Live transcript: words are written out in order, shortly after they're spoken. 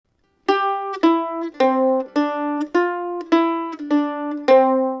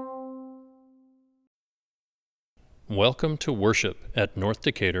Welcome to worship at North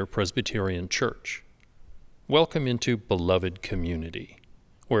Decatur Presbyterian Church. Welcome into beloved community.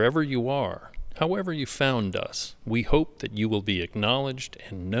 Wherever you are, however you found us, we hope that you will be acknowledged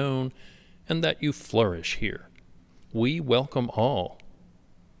and known and that you flourish here. We welcome all.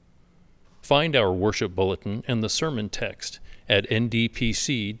 Find our worship bulletin and the sermon text at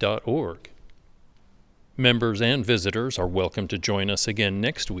ndpc.org. Members and visitors are welcome to join us again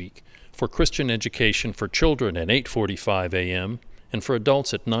next week for Christian education for children at 8:45 a.m. and for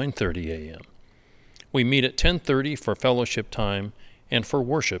adults at 9:30 a.m. We meet at 10:30 for fellowship time and for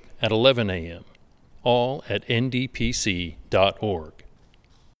worship at 11 a.m., all at ndpc.org.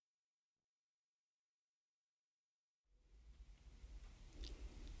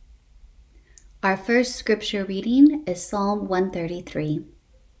 Our first scripture reading is Psalm 133.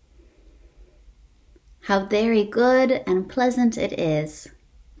 How very good and pleasant it is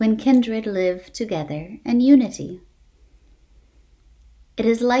when kindred live together in unity. It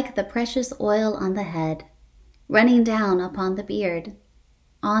is like the precious oil on the head, running down upon the beard,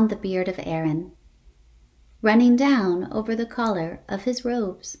 on the beard of Aaron, running down over the collar of his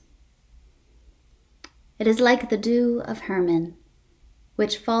robes. It is like the dew of Hermon,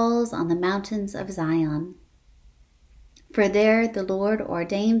 which falls on the mountains of Zion. For there the Lord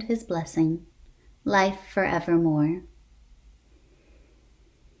ordained his blessing, life forevermore.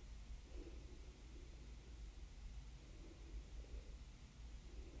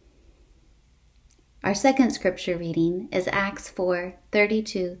 Our second scripture reading is Acts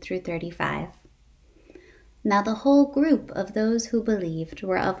 4:32 through 35. Now the whole group of those who believed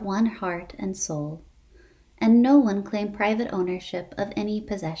were of one heart and soul, and no one claimed private ownership of any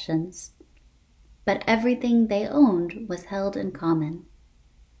possessions, but everything they owned was held in common.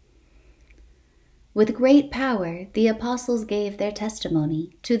 With great power the apostles gave their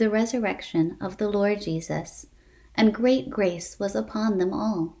testimony to the resurrection of the Lord Jesus, and great grace was upon them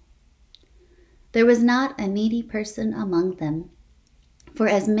all. There was not a needy person among them, for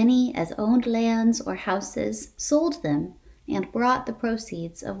as many as owned lands or houses sold them and brought the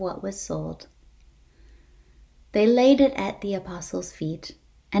proceeds of what was sold. They laid it at the apostles' feet,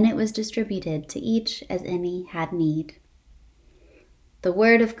 and it was distributed to each as any had need. The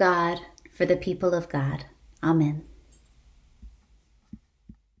word of God for the people of God. Amen.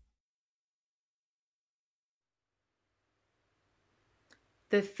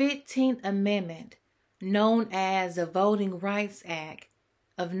 The 15th Amendment, known as the Voting Rights Act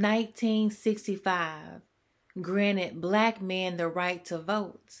of 1965, granted black men the right to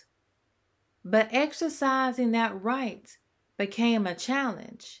vote. But exercising that right became a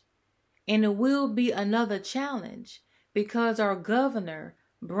challenge, and it will be another challenge because our governor,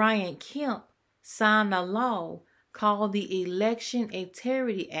 Brian Kemp, signed a law called the Election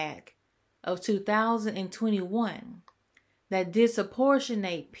Integrity Act of 2021 that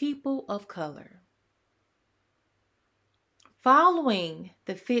disproportionate people of color. Following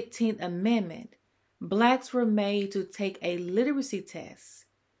the 15th Amendment, blacks were made to take a literacy test.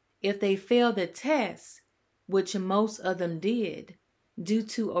 If they failed the test, which most of them did, due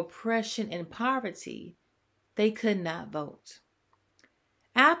to oppression and poverty, they could not vote.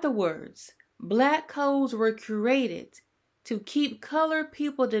 Afterwards, black codes were created to keep colored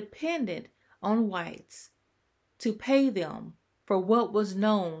people dependent on whites, to pay them for what was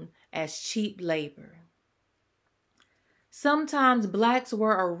known as cheap labor. Sometimes blacks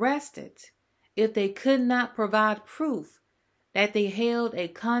were arrested if they could not provide proof that they held a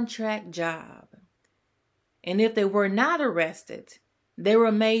contract job. And if they were not arrested, they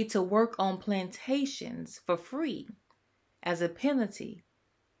were made to work on plantations for free as a penalty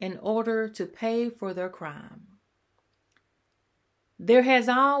in order to pay for their crime. There has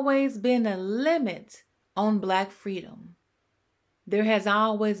always been a limit on black freedom. There has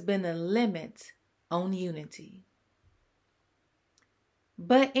always been a limit on unity.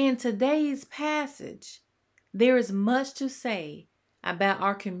 But in today's passage, there is much to say about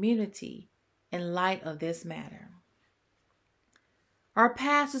our community in light of this matter. Our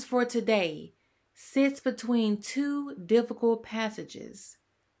passage for today sits between two difficult passages.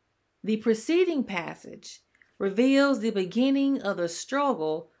 The preceding passage reveals the beginning of the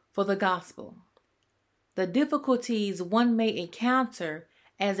struggle for the gospel, the difficulties one may encounter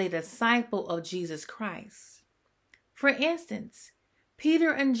as a disciple of Jesus Christ. For instance,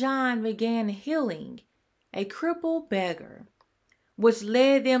 Peter and John began healing a crippled beggar, which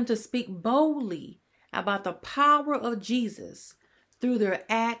led them to speak boldly about the power of Jesus through their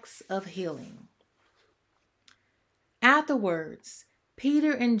acts of healing. Afterwards,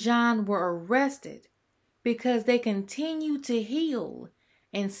 Peter and John were arrested because they continued to heal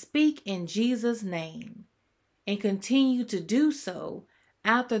and speak in Jesus' name, and continued to do so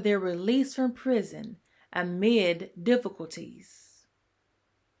after their release from prison amid difficulties.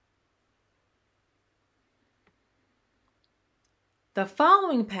 The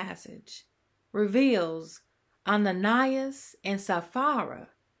following passage reveals Ananias and Sapphira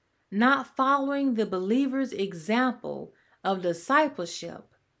not following the believers' example of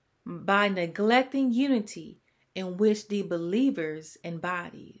discipleship by neglecting unity in which the believers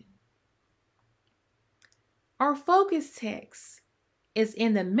embodied. Our focus text is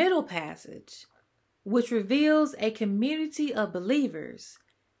in the middle passage, which reveals a community of believers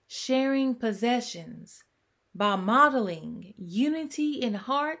sharing possessions by modeling unity in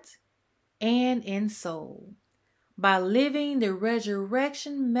heart and in soul, by living the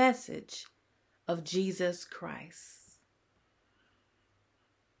resurrection message of Jesus Christ.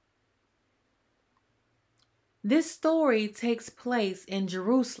 This story takes place in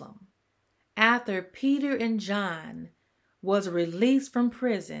Jerusalem after Peter and John was released from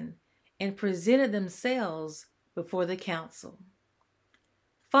prison and presented themselves before the council.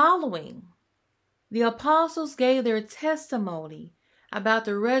 Following, the apostles gave their testimony about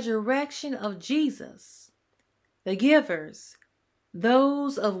the resurrection of Jesus. The givers,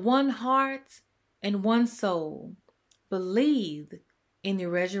 those of one heart and one soul, believed in the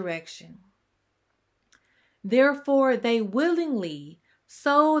resurrection. Therefore, they willingly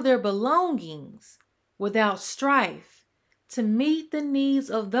sold their belongings without strife to meet the needs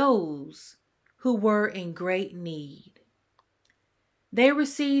of those who were in great need. They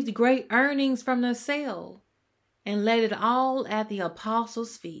received great earnings from the sale and laid it all at the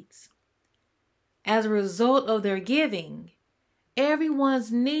apostles' feet. As a result of their giving, everyone's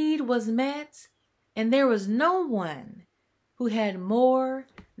need was met, and there was no one who had more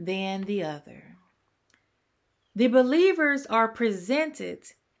than the other. The believers are presented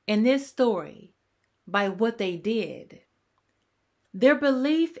in this story by what they did. Their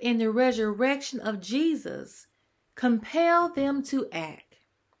belief in the resurrection of Jesus compelled them to act,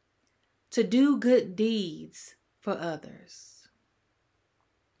 to do good deeds for others.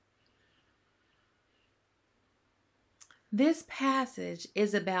 This passage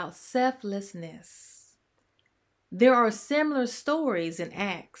is about selflessness. There are similar stories in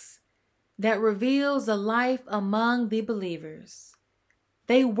Acts that reveals the life among the believers.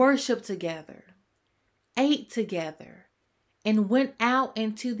 They worshiped together, ate together, and went out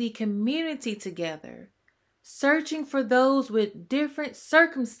into the community together, searching for those with different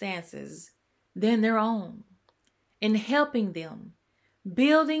circumstances than their own, and helping them,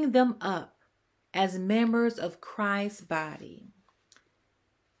 building them up as members of Christ's body.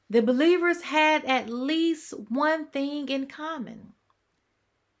 The believers had at least one thing in common.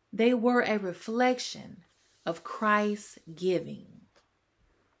 They were a reflection of Christ's giving.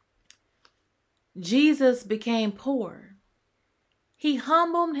 Jesus became poor. He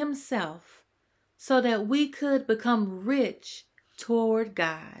humbled himself so that we could become rich toward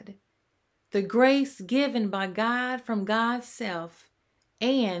God, the grace given by God from God's self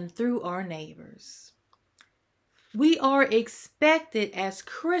and through our neighbors. We are expected as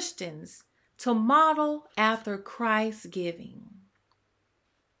Christians to model after Christ's giving.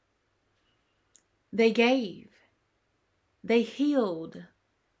 They gave, they healed,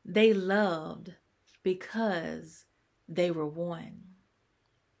 they loved because they were one.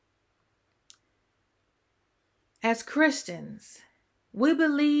 As Christians, we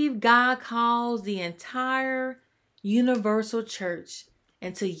believe God calls the entire universal church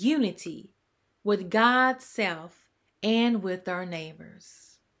into unity with God's self and with our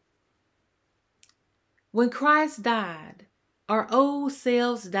neighbors. When Christ died, our old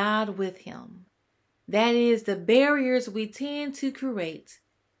selves died with him. That is, the barriers we tend to create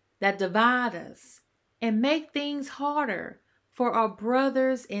that divide us and make things harder for our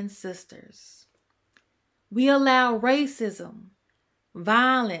brothers and sisters. We allow racism,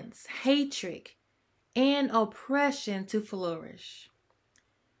 violence, hatred, and oppression to flourish.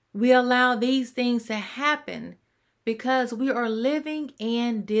 We allow these things to happen because we are living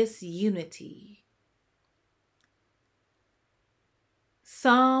in disunity.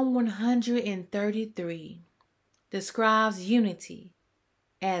 Psalm 133 describes unity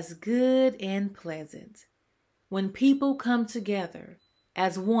as good and pleasant when people come together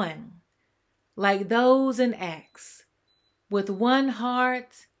as one, like those in Acts, with one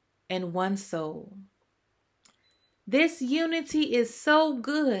heart and one soul. This unity is so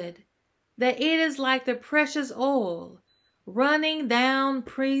good that it is like the precious oil running down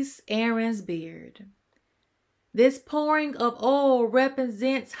priest Aaron's beard. This pouring of oil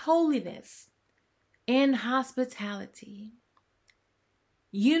represents holiness and hospitality.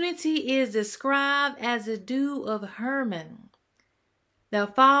 Unity is described as the dew of Hermon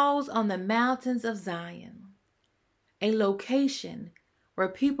that falls on the mountains of Zion, a location where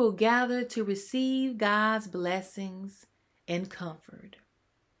people gather to receive God's blessings and comfort.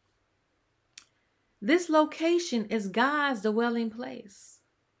 This location is God's dwelling place.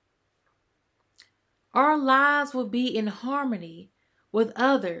 Our lives will be in harmony with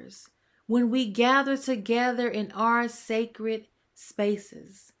others when we gather together in our sacred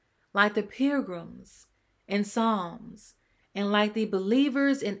spaces, like the pilgrims in Psalms and like the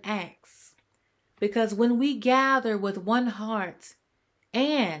believers in Acts. Because when we gather with one heart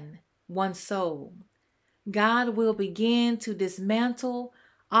and one soul, God will begin to dismantle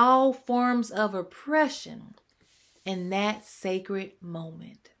all forms of oppression in that sacred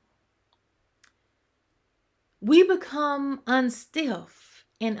moment. We become unstiff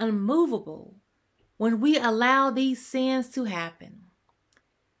and unmovable when we allow these sins to happen.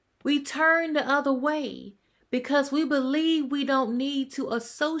 We turn the other way because we believe we don't need to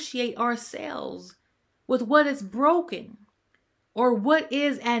associate ourselves with what is broken or what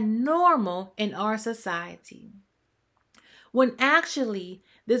is abnormal in our society, when actually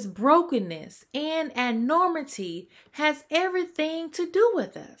this brokenness and abnormality has everything to do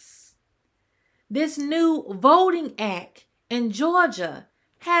with us. This new voting act in Georgia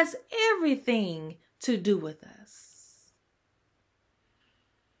has everything to do with us.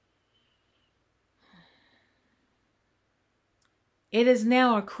 It is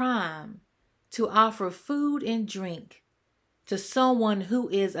now a crime to offer food and drink to someone who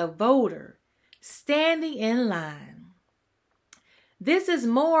is a voter standing in line. This is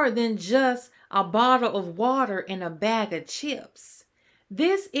more than just a bottle of water and a bag of chips.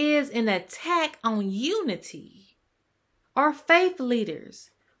 This is an attack on unity. Our faith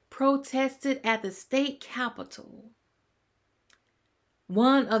leaders protested at the state capitol.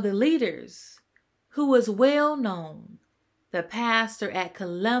 One of the leaders, who was well known, the pastor at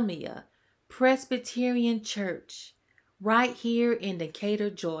Columbia Presbyterian Church, right here in Decatur,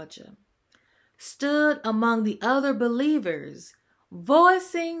 Georgia, stood among the other believers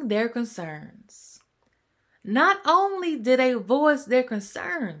voicing their concerns. Not only did they voice their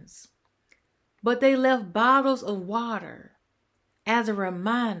concerns, but they left bottles of water as a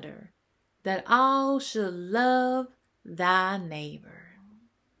reminder that all should love thy neighbor.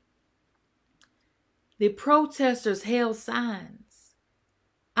 The protesters held signs.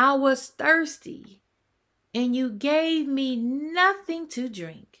 I was thirsty, and you gave me nothing to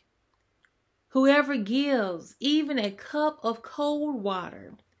drink. Whoever gives even a cup of cold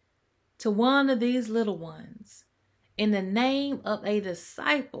water to one of these little ones in the name of a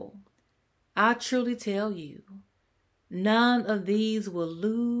disciple, I truly tell you, none of these will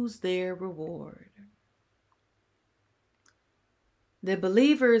lose their reward. The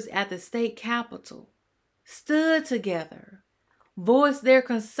believers at the state capitol stood together, voiced their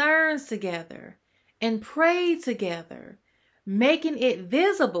concerns together, and prayed together, making it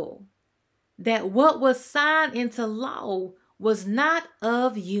visible that what was signed into law was not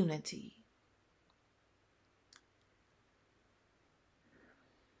of unity.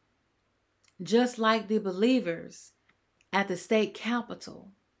 Just like the believers at the state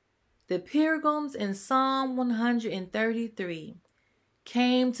capitol, the pilgrims in Psalm 133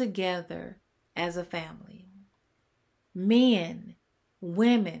 came together as a family. Men,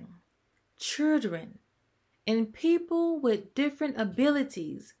 women, children, and people with different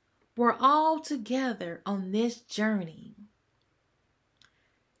abilities were all together on this journey.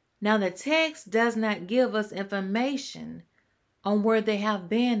 Now, the text does not give us information on where they have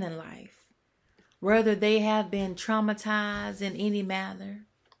been in life, whether they have been traumatized in any manner,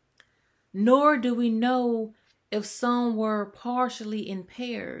 nor do we know if some were partially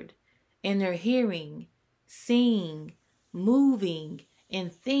impaired in their hearing, seeing, moving,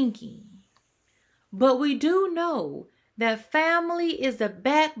 and thinking. But we do know that family is the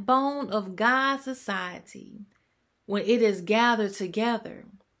backbone of God's society when it is gathered together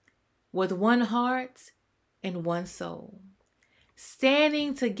with one heart and one soul,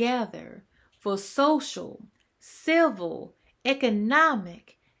 standing together for social, civil,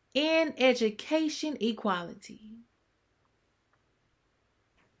 economic, and education equality.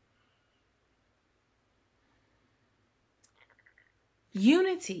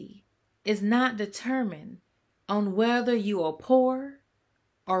 Unity is not determined on whether you are poor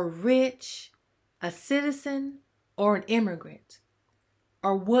or rich, a citizen or an immigrant,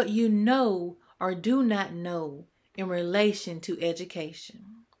 or what you know or do not know in relation to education.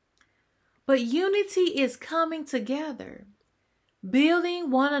 But unity is coming together,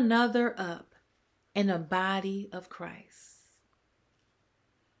 building one another up in a body of Christ.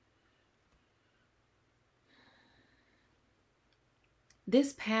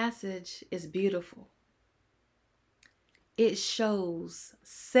 This passage is beautiful. It shows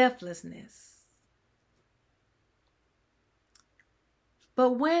selflessness.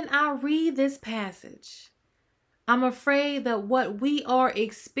 But when I read this passage, I'm afraid that what we are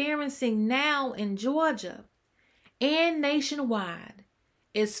experiencing now in Georgia and nationwide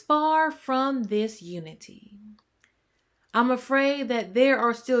is far from this unity. I'm afraid that there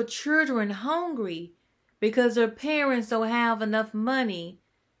are still children hungry because their parents don't have enough money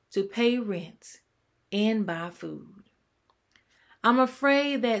to pay rent and buy food. I'm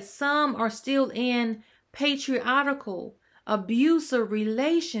afraid that some are still in patriarchal, abusive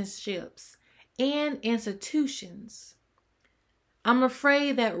relationships and institutions. I'm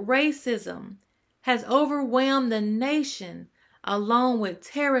afraid that racism has overwhelmed the nation along with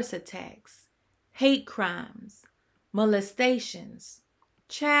terrorist attacks, hate crimes, molestations,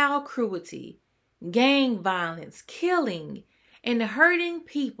 child cruelty, gang violence, killing, and hurting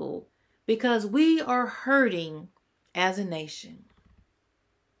people because we are hurting as a nation.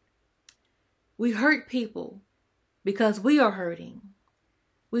 We hurt people because we are hurting.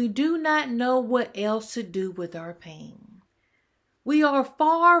 We do not know what else to do with our pain. We are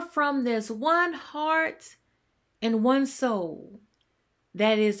far from this one heart and one soul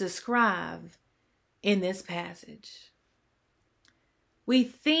that is described in this passage. We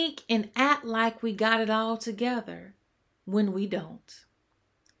think and act like we got it all together when we don't.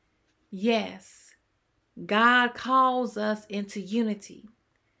 Yes, God calls us into unity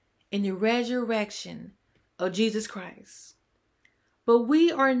in the resurrection of Jesus Christ. But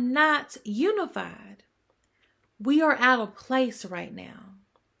we are not unified. We are out of place right now.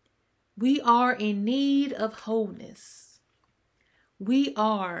 We are in need of wholeness. We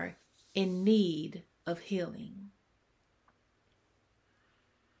are in need of healing.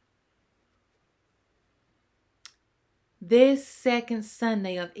 This second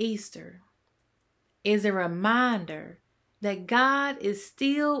Sunday of Easter is a reminder that God is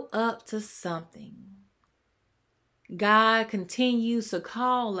still up to something. God continues to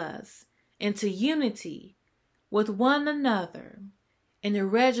call us into unity with one another in the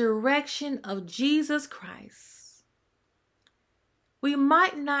resurrection of Jesus Christ. We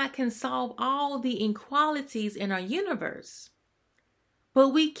might not can solve all the inequalities in our universe, but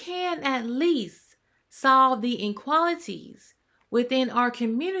we can at least solve the inequalities within our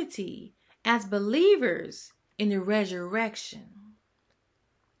community as believers in the resurrection.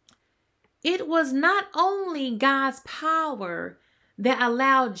 It was not only God's power that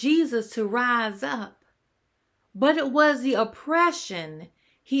allowed Jesus to rise up, but it was the oppression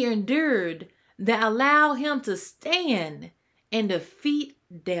he endured that allowed him to stand and defeat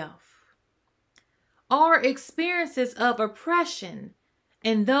death. Our experiences of oppression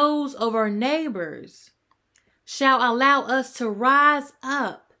and those of our neighbors shall allow us to rise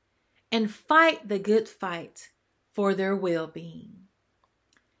up and fight the good fight for their well-being.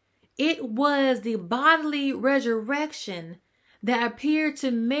 It was the bodily resurrection that appeared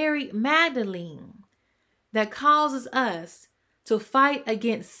to Mary Magdalene that causes us to fight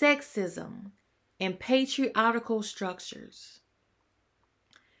against sexism and patriarchal structures.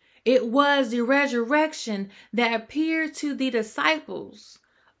 It was the resurrection that appeared to the disciples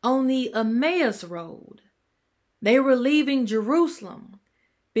on the Emmaus Road. They were leaving Jerusalem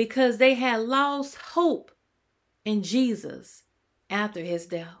because they had lost hope in Jesus after his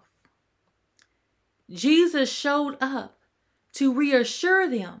death. Jesus showed up to reassure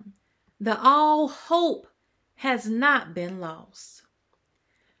them that all hope has not been lost.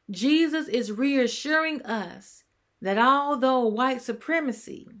 Jesus is reassuring us that although white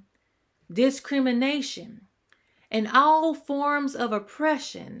supremacy, discrimination, and all forms of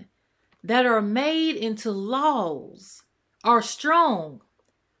oppression that are made into laws are strong,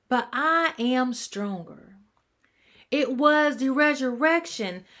 but I am stronger. It was the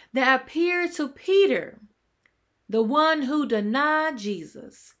resurrection that appeared to Peter, the one who denied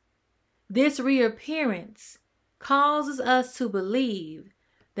Jesus. This reappearance causes us to believe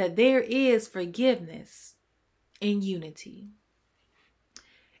that there is forgiveness and unity.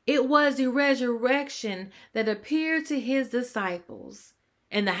 It was the resurrection that appeared to his disciples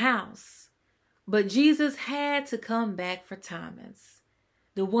in the house, but Jesus had to come back for Thomas,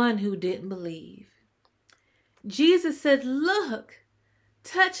 the one who didn't believe. Jesus said, "Look,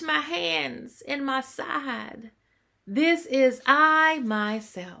 touch my hands and my side. This is I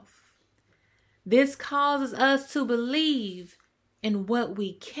myself." This causes us to believe in what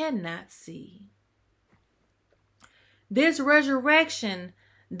we cannot see. This resurrection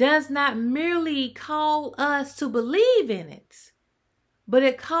does not merely call us to believe in it, but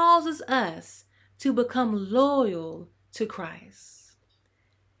it causes us to become loyal to Christ.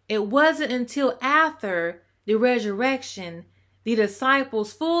 It wasn't until after the resurrection the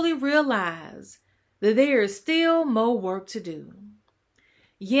disciples fully realized that there is still more work to do.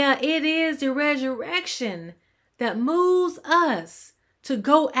 Yeah, it is the resurrection that moves us to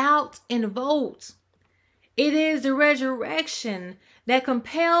go out and vote. It is the resurrection that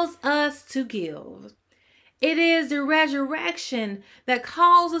compels us to give. It is the resurrection that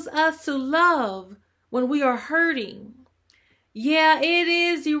causes us to love when we are hurting. Yeah, it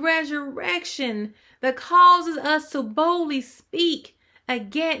is the resurrection that causes us to boldly speak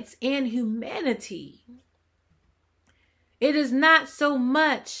against inhumanity. It is not so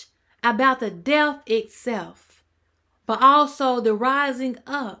much about the death itself, but also the rising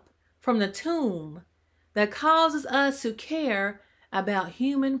up from the tomb that causes us to care about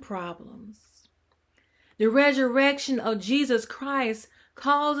human problems. The resurrection of Jesus Christ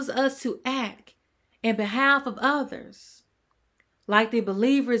causes us to act in behalf of others, like the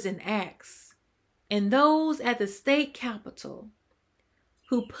believers in Acts and those at the state capitol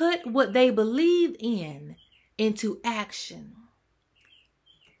who put what they believed in into action.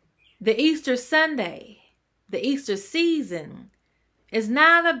 The Easter Sunday, the Easter season, is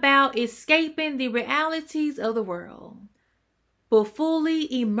not about escaping the realities of the world, but fully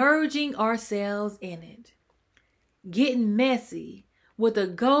immersing ourselves in it, getting messy with the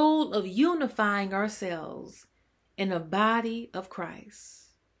goal of unifying ourselves in the body of Christ.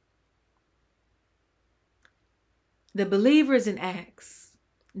 The believers in Acts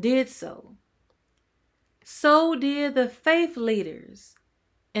did so. So did the faith leaders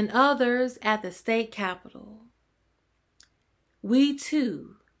and others at the state capitol. We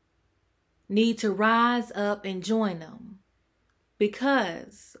too need to rise up and join them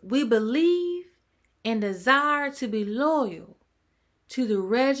because we believe and desire to be loyal to the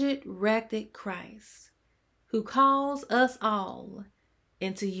resurrected Christ who calls us all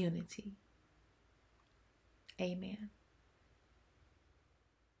into unity. Amen.